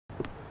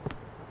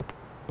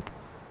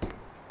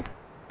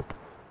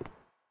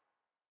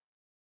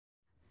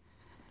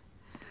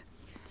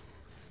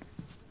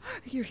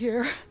You're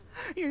here.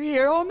 You're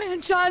here. Oh,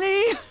 man,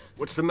 Johnny.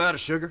 What's the matter,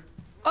 sugar?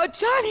 Oh,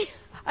 Johnny,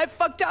 I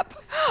fucked up.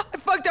 I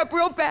fucked up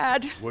real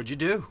bad. What'd you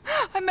do?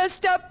 I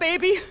messed up,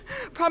 baby.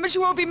 Promise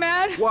you won't be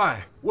mad.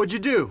 Why? What'd you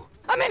do?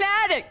 I'm an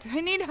addict.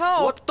 I need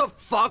help. What the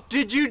fuck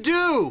did you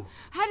do?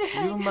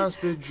 You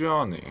must be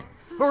Johnny.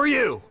 Who are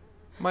you?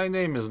 My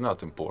name is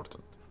not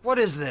important. What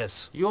is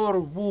this? Your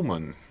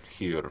woman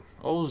here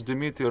owes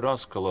Dmitry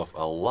Raskolov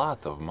a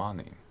lot of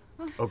money.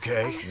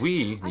 Okay.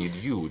 We need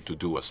you to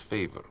do us a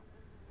favor.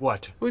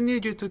 What? We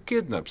need you to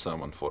kidnap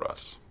someone for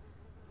us.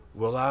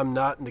 Well, I'm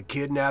not in the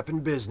kidnapping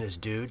business,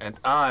 dude. And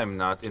I'm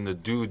not in the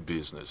dude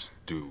business,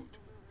 dude.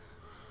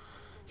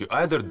 You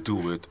either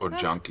do it or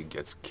Junkie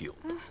gets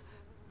killed.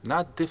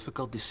 Not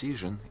difficult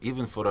decision,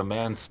 even for a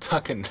man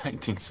stuck in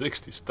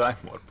 1960s time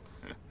warp.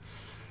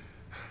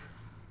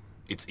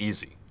 It's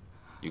easy.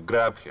 You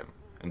grab him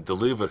and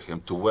deliver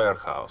him to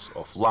warehouse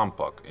of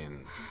Lampak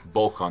in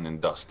Bohan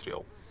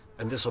Industrial.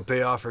 And this'll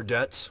pay off her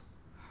debts?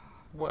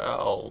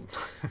 Well,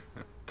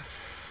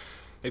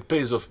 it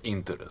pays off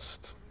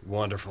interest.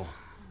 Wonderful.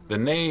 The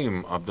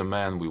name of the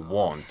man we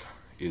want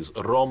is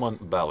Roman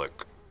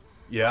Balak.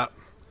 Yeah.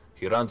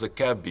 He runs a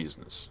cab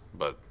business,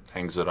 but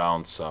hangs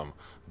around some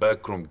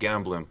backroom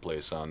gambling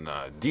place on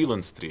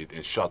Dillon Street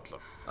in Shuttler.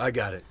 I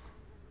got it.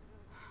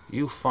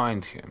 You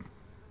find him.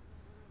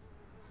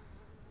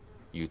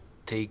 You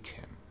take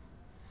him.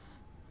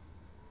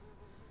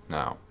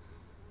 Now,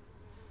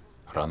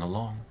 run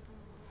along.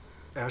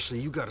 Ashley,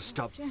 you gotta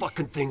stop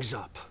fucking things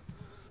up.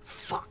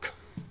 Fuck.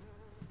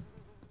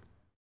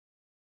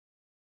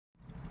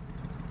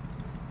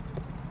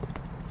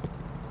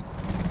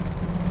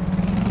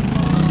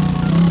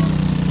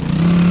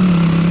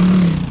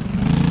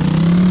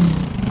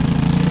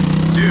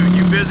 Dude,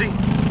 you busy?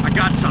 I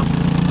got something.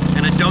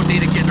 And I don't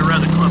need it getting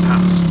around the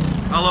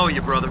clubhouse. I'll owe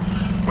you, brother.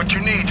 What you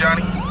need,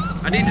 Johnny?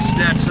 I need to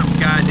snatch some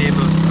guy named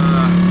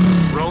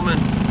Roman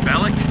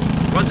Bellic.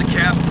 Runs a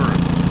cab firm.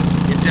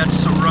 In debt to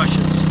some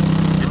Russians.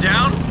 You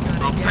down?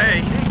 I'll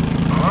pay.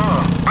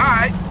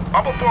 Alright.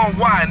 I'm up on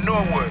Y in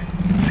Norwood.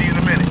 See you in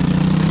a minute.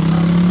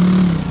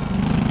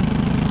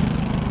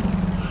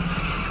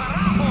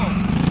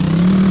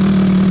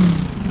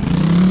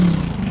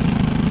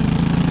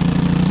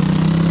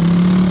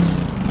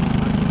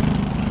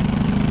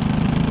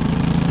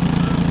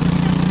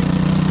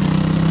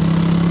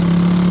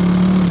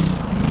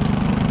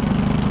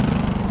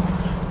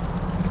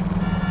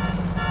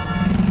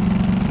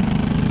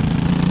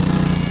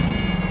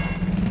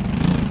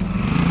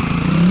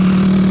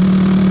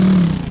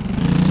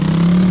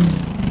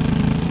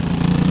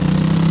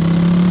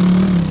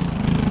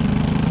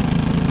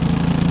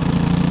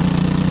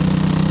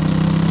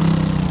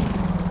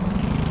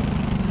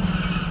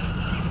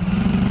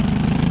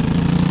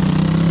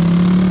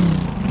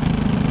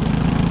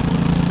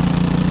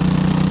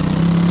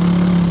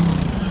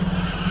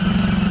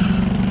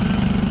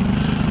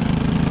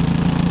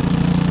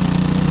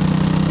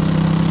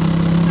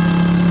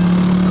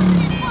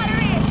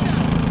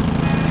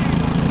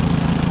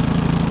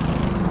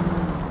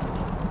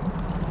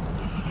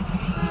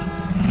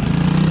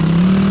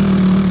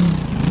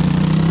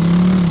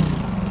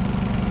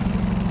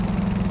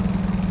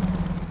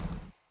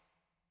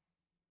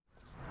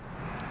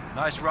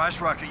 Nice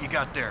rice rocket you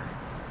got there.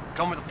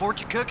 Come with a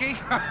fortune cookie?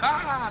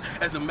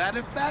 As a matter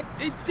of fact,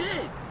 it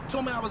did.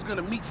 Told me I was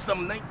gonna meet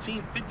some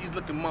 1950s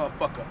looking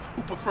motherfucker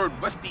who preferred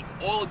rusty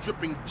oil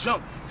dripping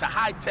junk to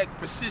high-tech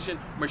precision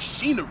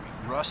machinery.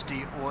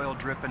 Rusty oil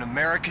dripping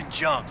American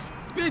junk.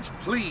 Bitch,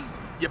 please.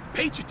 Your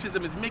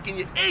patriotism is making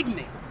you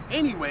ignorant.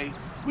 Anyway,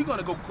 we're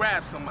gonna go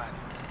grab somebody.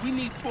 We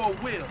need 4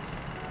 wheels.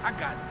 I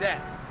got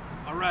that.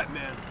 All right,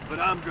 man, but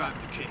I'm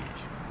driving the cage.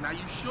 Now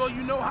you sure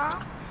you know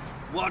how?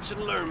 Watch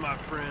and learn, my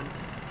friend.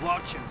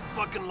 Watch and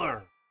fucking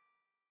learn.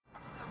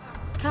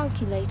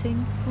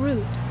 Calculating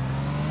route.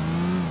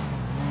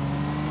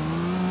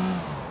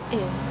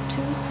 In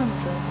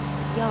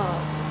 200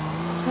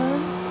 yards.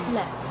 Turn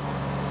left.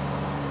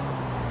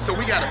 So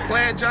we got a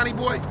plan, Johnny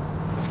boy?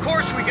 Of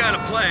course we got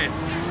a plan.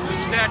 We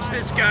snatch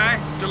this guy,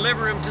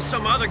 deliver him to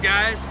some other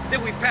guys,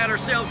 then we pat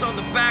ourselves on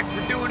the back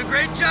for doing a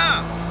great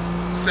job.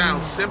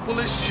 Sounds simple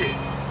as shit.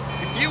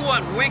 If you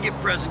want wing-it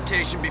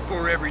presentation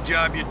before every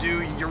job you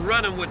do, you're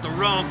running with the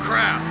wrong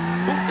crowd.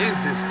 Who is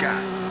this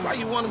guy? Why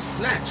you want him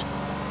snatched?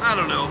 I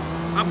don't know.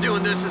 I'm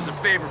doing this as a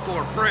favor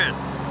for a friend.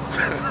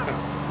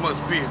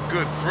 Must be a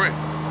good friend.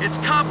 It's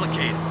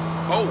complicated.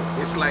 Oh,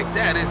 it's like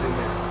that, isn't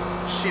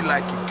it? She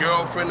like your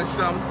girlfriend or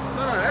something?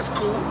 No, that's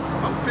cool.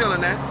 I'm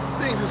feeling that.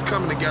 Things is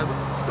coming together.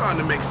 Starting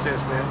to make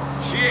sense now.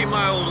 She ain't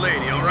my old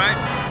lady, all right?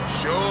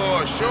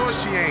 Sure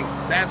she ain't.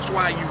 That's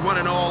why you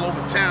running all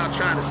over town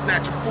trying to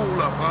snatch a fool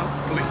up, huh?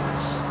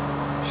 Please.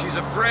 She's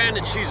a friend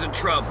and she's in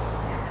trouble.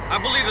 I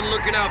believe in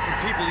looking out for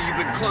people you've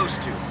been close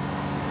to.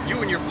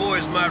 You and your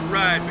boys might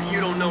ride, but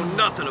you don't know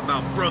nothing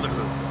about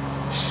brotherhood.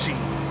 Shit,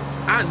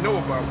 I know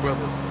about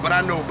brothers, but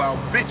I know about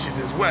bitches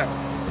as well.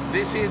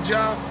 This here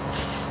job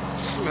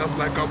smells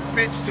like a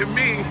bitch to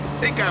me.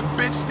 They got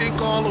bitch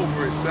stink all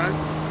over it, son.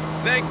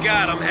 Thank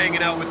God I'm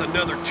hanging out with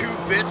another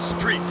 2-bit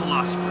street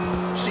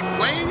philosopher. She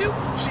playing you?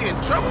 She in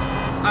trouble?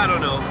 I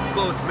don't know.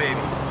 Both maybe.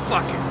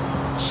 Fuck it.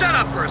 Shut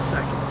up for a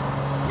second.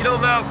 You know,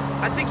 Mal,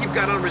 I think you've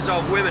got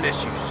unresolved women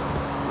issues.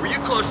 Were you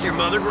close to your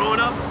mother growing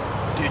up?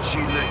 Did she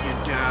let you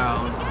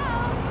down?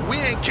 We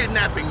ain't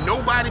kidnapping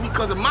nobody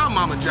because of my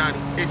mama, Johnny.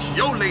 It's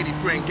your lady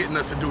friend getting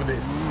us to do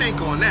this.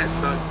 Think on that,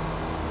 son.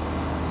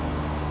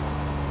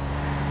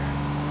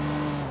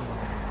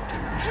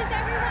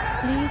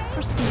 Please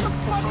proceed to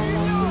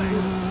highlighted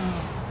route.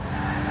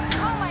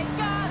 Oh my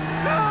God!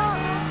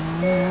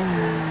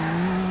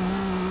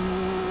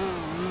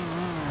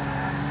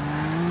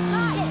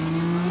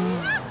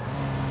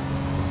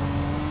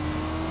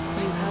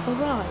 You have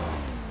arrived.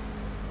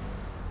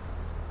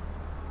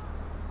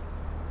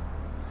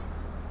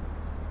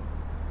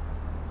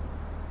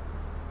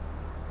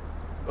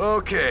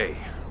 Okay.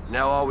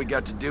 Now all we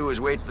got to do is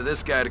wait for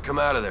this guy to come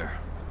out of there.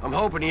 I'm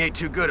hoping he ain't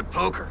too good at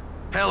poker.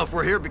 Hell, if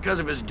we're here because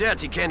of his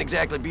debts, he can't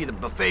exactly be the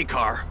buffet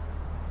car.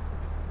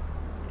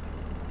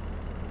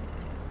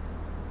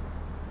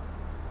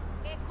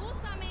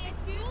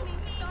 Excuse me,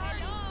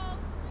 hello?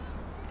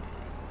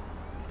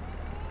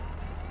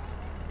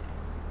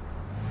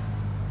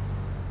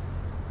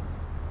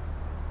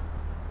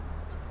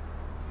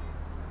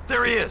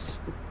 There he is.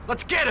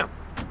 Let's get him.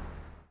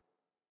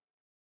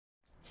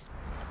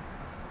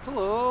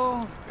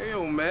 Hello. Hey,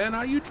 old man,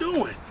 how you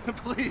doing?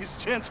 Please,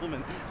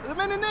 gentlemen. The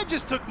men in there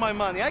just took my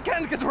money. I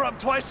can't get robbed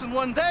twice in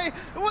one day.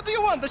 What do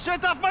you want, the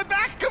shirt off my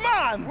back? Come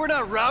on! We're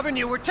not robbing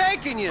you, we're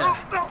taking you.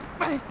 No!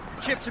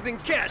 Chips have been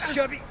cashed,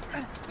 Chubby.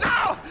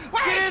 No!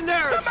 Wait! Get in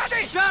there!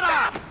 Somebody! Shut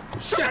up!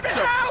 Shut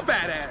your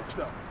fat ass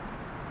up.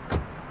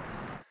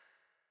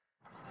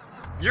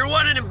 You're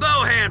one in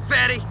Bohan,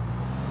 fatty.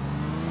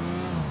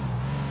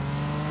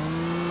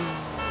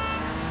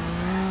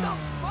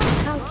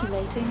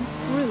 Calculating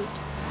route.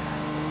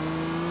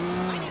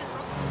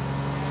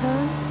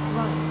 Turn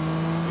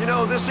right. You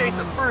know, this ain't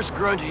the first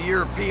grungy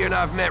European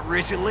I've met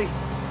recently.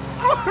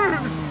 I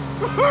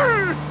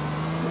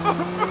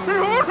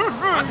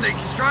think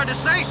he's trying to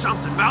say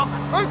something,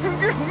 Malcolm. I can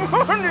get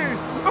money.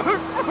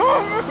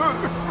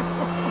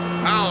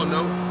 I don't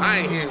know. I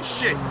ain't hearing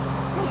shit.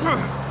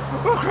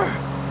 Okay.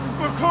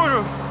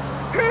 Dakota,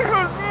 he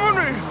has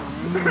money.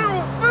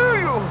 He'll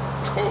pay you.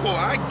 Oh,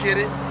 I get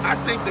it. I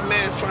think the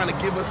man's trying to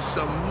give us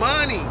some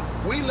money.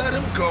 We let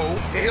him go,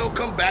 and he'll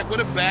come back with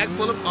a bag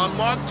full of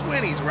unmarked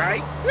 20s,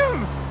 right?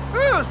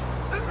 Yes,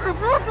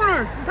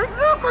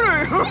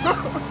 exactly.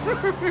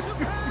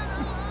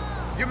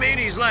 You mean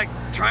he's like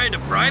trying to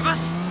bribe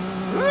us?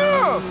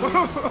 Yeah.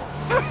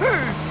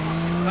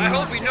 I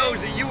hope he knows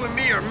that you and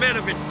me are men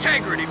of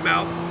integrity,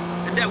 Mal,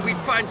 and that we'd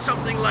find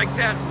something like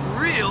that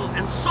real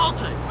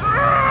insulting.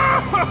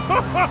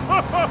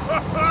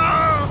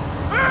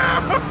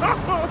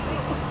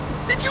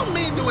 Did you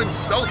mean to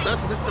insult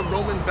us, Mr.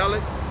 Roman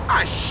Bellic?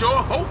 I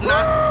sure hope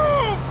not.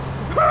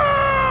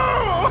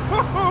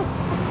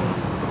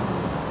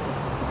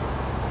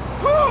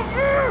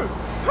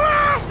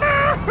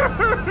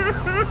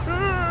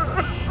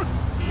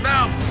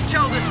 Mal,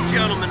 tell this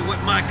gentleman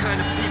what my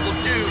kind of people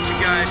do to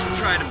guys who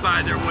try to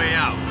buy their way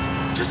out.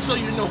 Just so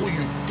you know who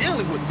you're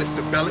dealing with,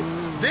 Mr. Bellic,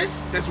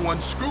 this is one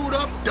screwed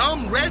up,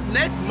 dumb,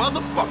 redneck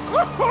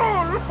motherfucker.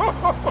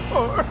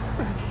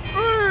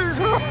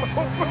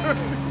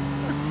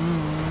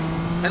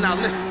 And now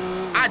listen,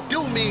 I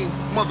do mean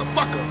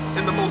motherfucker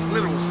in the most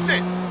literal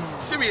sense.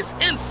 Serious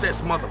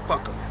incest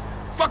motherfucker.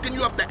 Fucking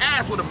you up the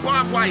ass with a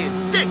barbed wire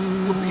dick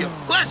would be a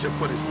pleasure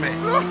for this man.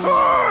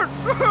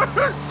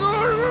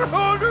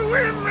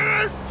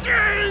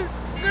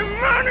 The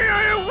money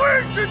I have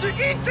wasted to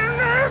eat the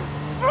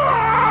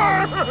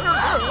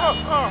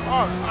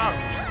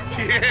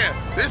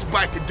Yeah, this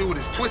biker dude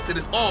is twisted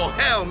as all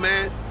hell,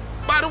 man.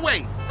 By the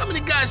way, how many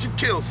guys you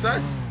killed,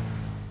 son?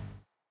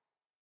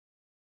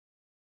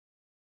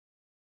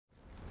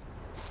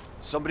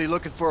 Somebody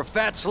looking for a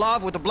fat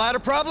Slav with a bladder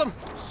problem?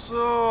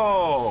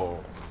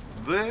 So,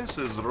 this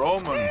is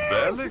Roman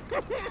Bellic?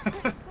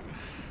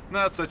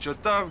 Not such a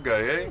tough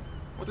guy, eh?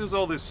 What is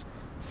all this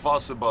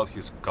fuss about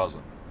his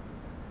cousin?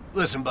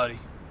 Listen, buddy.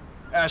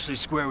 Ashley's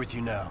square with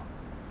you now.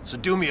 So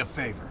do me a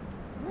favor.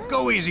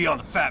 Go easy on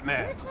the fat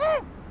man.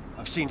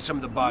 I've seen some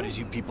of the bodies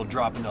you people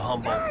drop into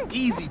Humboldt.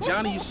 Easy,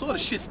 Johnny. You saw the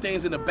shit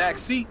stains in the back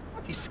seat.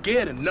 He's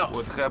scared enough.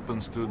 What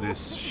happens to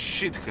this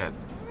shithead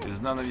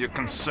is none of your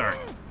concern.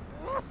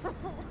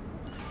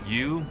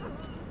 You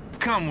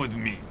come with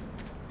me.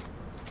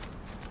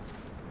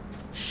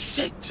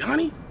 Shit,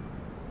 Johnny.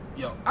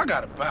 Yo, I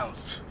gotta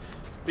bounce.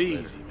 Be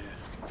easy, man.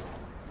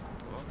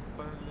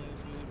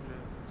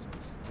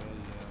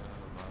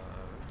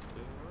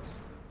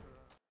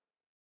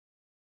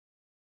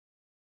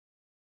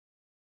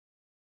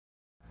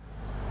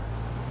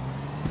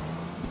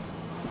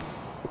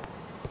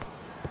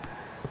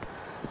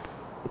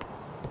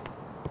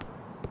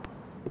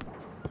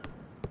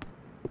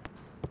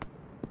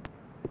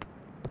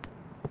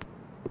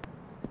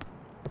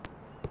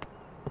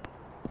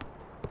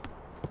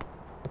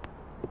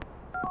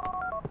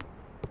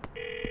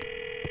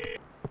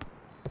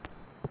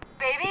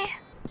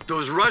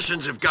 Those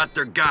Russians have got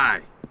their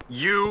guy.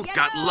 You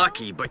got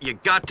lucky, but you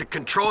got to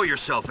control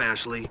yourself,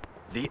 Ashley.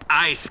 The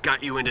ice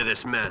got you into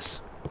this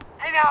mess.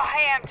 I know,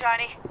 I am,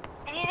 Johnny.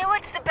 And you know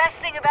what's the best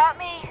thing about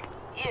me?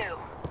 You.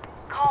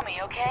 Call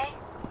me, okay?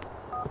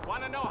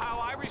 Want to know how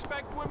I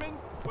respect women?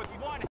 With one